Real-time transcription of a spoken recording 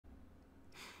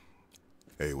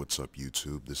Hey, what's up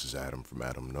YouTube? This is Adam from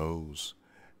Adam Knows,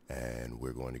 and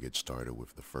we're going to get started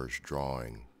with the first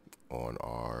drawing on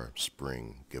our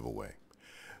spring giveaway.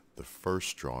 The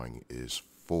first drawing is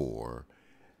for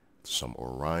some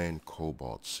Orion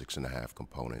Cobalt 6.5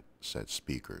 component set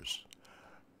speakers,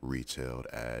 retailed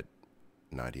at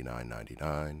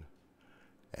 $99.99,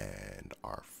 and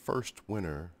our first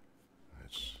winner,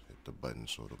 let's hit the button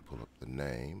so to pull up the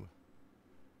name,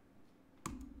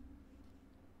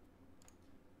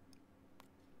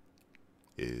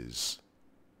 is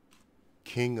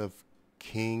क़Y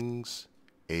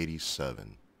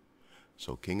 87.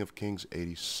 So क़Y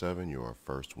 87, you're our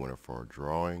first winner for our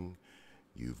drawing.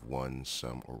 You've won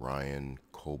some Orion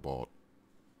Cobalt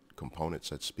component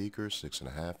set speakers,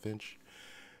 6.5 inch.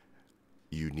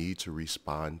 You need to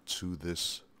respond to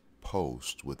this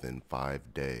post within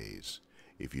 5 days.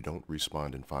 If you don't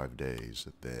respond in 5 days,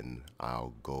 then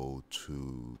I'll go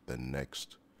to the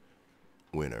next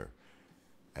winner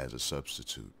as a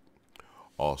substitute.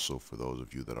 Also, for those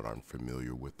of you that aren't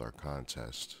familiar with our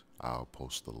contest, I'll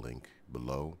post the link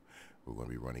below. We're going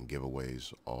to be running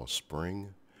giveaways all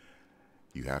spring.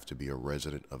 You have to be a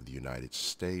resident of the United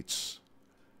States,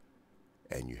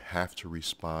 and you have to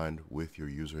respond with your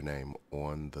username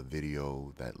on the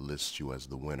video that lists you as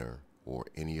the winner or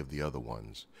any of the other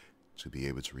ones to be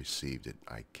able to receive it.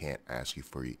 I can't ask you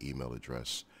for your email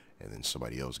address and then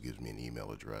somebody else gives me an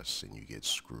email address and you get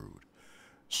screwed.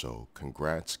 So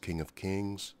congrats, King of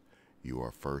Kings. You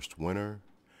are first winner.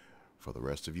 For the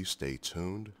rest of you, stay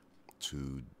tuned.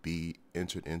 To be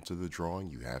entered into the drawing,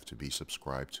 you have to be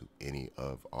subscribed to any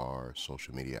of our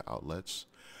social media outlets.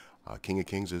 King of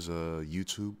Kings is a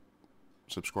YouTube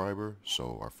subscriber,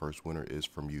 so our first winner is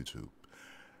from YouTube.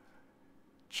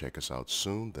 Check us out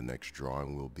soon. The next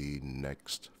drawing will be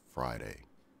next Friday.